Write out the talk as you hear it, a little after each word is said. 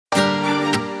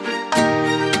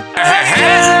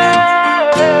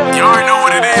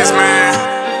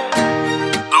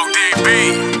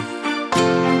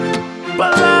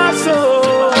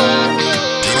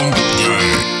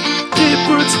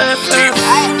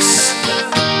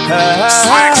Now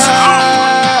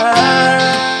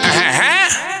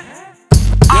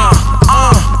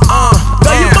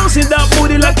you bouncing that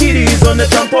booty like it is on the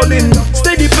trampoline.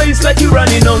 Steady pace like you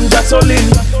running on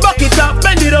gasoline. Back it up,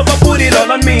 bend it over, put it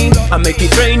all on me. I make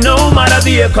it rain no matter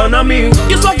the economy.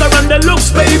 You swag around the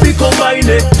looks, baby, combine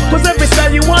it. Cause every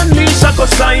style you want me, I could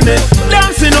sign it.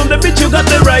 Dancing on the beat, you got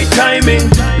the right timing.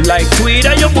 Like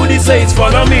Twitter, your booty says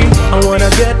follow me. I wanna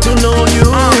get to know you.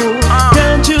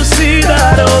 Can't you see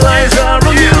that all eyes are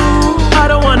on you? I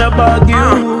don't wanna bug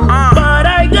you, but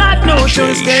I got no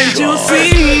choice, can't you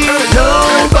see?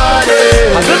 Nobody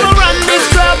has ever run this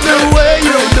club the way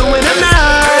you're doing it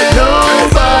now.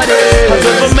 Nobody has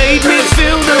ever made me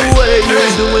feel the way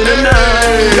you're doing it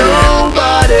now.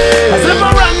 Nobody has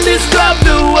ever run this club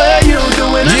the way you're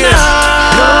doing it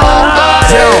now.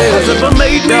 Nobody has ever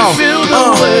made me feel the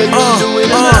way you're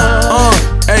doing it now.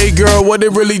 Hey girl, what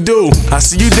it really do? I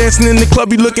see you dancing in the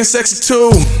club, you looking sexy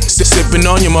too. Sipping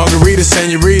on your margarita,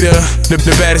 senorita. The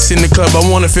baddest in the club, I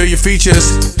wanna feel your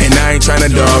features. And I ain't tryna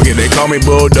dog it, they call me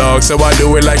bulldog. So I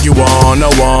do it like you wanna.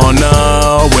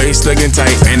 Waist looking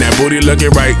tight, and that booty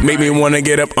looking right. Make me wanna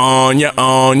get up on ya. I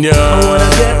wanna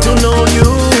get to know you.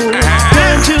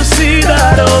 Can't you see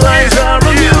that all eyes are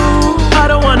on you? I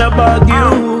don't wanna bug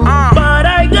you, but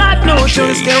I got no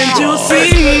choice, can't you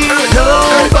see?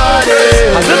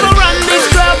 Nobody has ever run this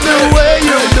club the way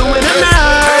you're doing it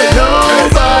now.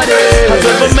 Nobody has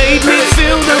ever made me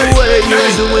feel the way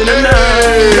you're doing it now.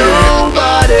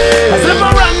 Nobody has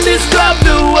ever run this club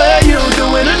the way you're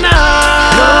doing it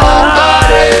now.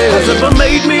 Nobody has ever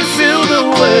made me feel the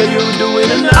way you're doing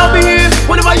it now. I'll be here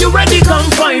whenever you're ready, come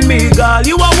find me, girl.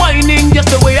 You are whining just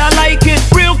the way I like it,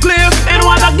 real clear. And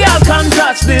while a girl can't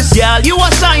touch this, girl, you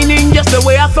are signing just the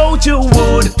way I thought you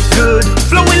would. Good,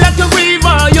 flowing like a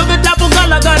river. You're the type of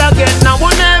girl I gotta get now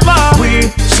or never.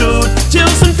 We should chill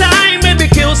some time, maybe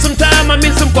kill some time. I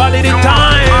mean some quality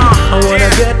time. I wanna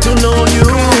get to know you.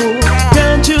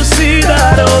 Can't you see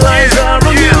that all eyes are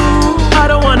on you? I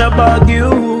don't wanna bug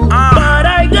you, but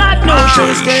I got no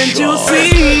choice, can't you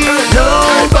see?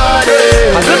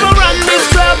 Nobody has ever run this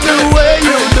club the way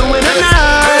you're doing it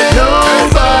now.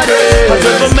 Nobody has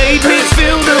ever made me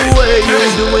feel the way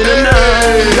you're doing it now.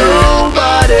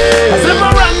 Nobody has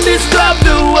ever run this club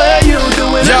the way you're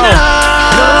doing it now.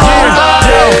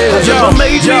 Nobody has ever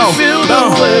made me feel the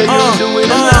way you're doing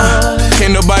it now.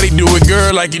 Can't nobody do it,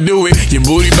 girl, like you do it. Your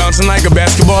booty bouncing like a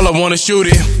basketball, I wanna shoot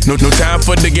it. No time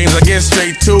for the games, I get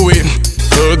straight to it.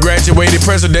 Hood graduated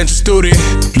presidential student.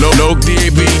 Loc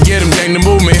D.A.B, get him, gang the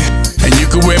movement. And you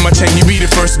can wear my chain, you be the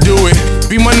first to do it.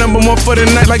 Be my number one for the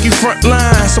night like you front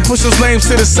line. So push those lames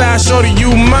to the side, shorty, you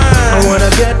mine. I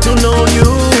wanna get to know you.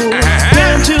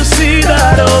 Can't you see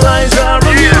that all eyes are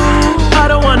on you? I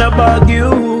don't wanna bug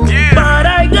you,